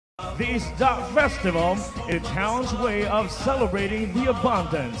The Isda Festival is a town's way of celebrating the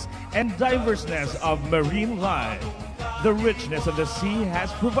abundance and diverseness of marine life. The richness of the sea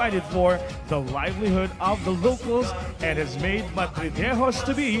has provided for the livelihood of the locals and has made Madridejos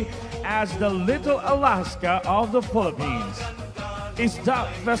to be as the little Alaska of the Philippines.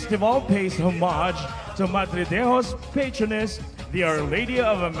 Isda Festival pays homage to Madridejos' patroness, the Our Lady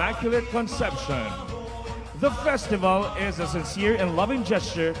of Immaculate Conception. The festival is a sincere and loving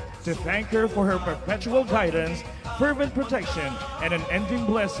gesture to thank her for her perpetual guidance, fervent protection, and unending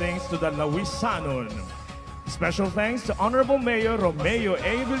blessings to the Lawisanon. Special thanks to Honorable Mayor Romeo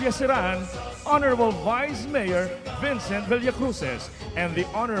A. Villaseran, Honorable Vice Mayor Vincent Villacruces, and the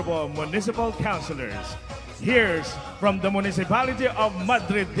Honorable Municipal Councilors. Here's from the Municipality of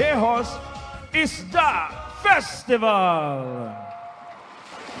Madridejos, Isda Festival!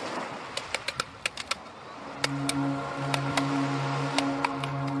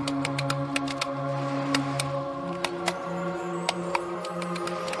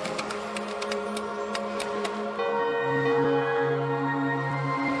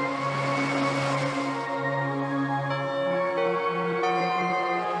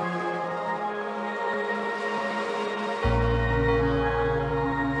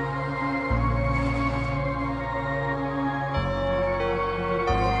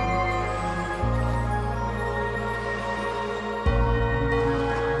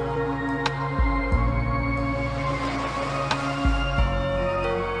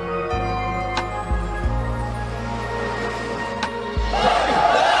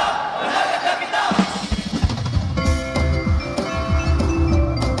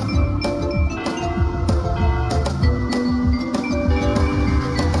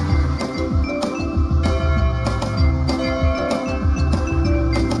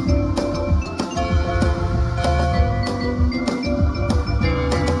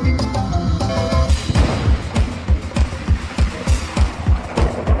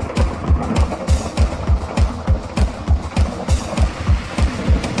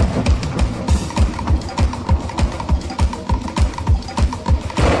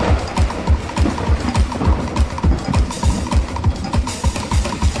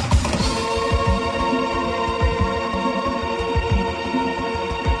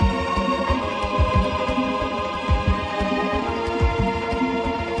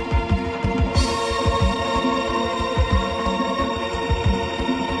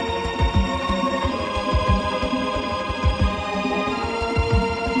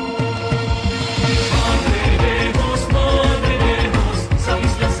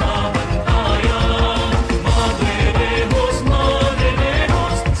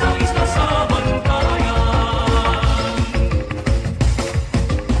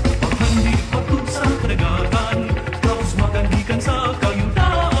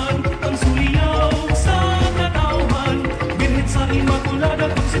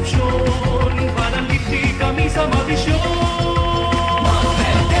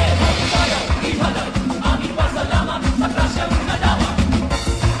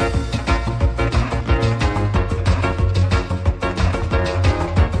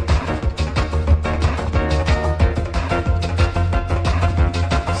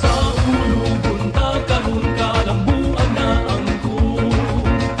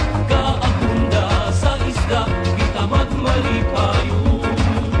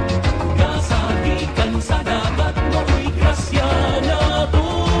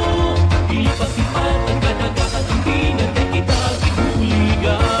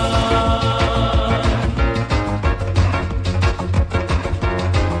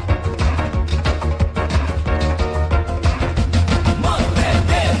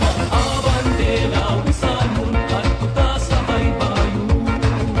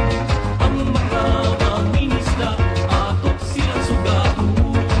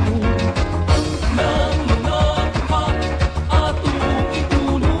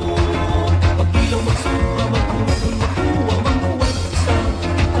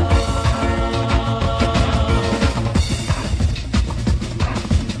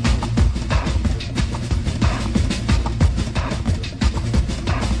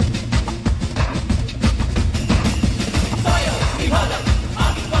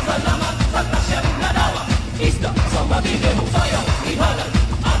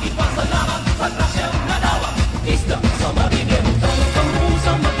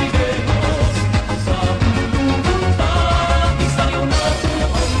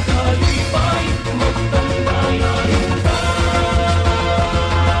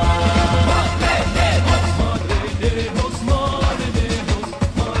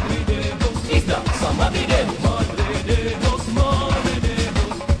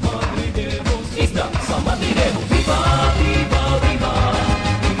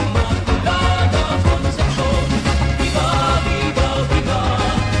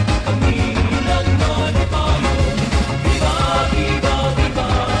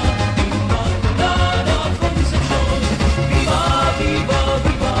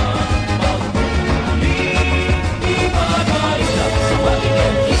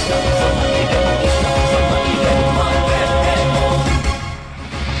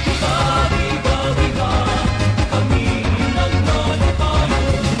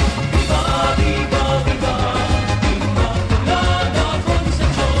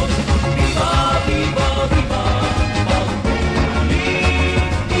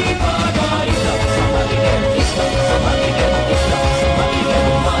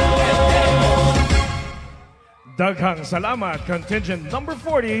 Daghang salamat, contingent number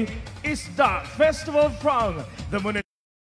 40, Isda Festival from the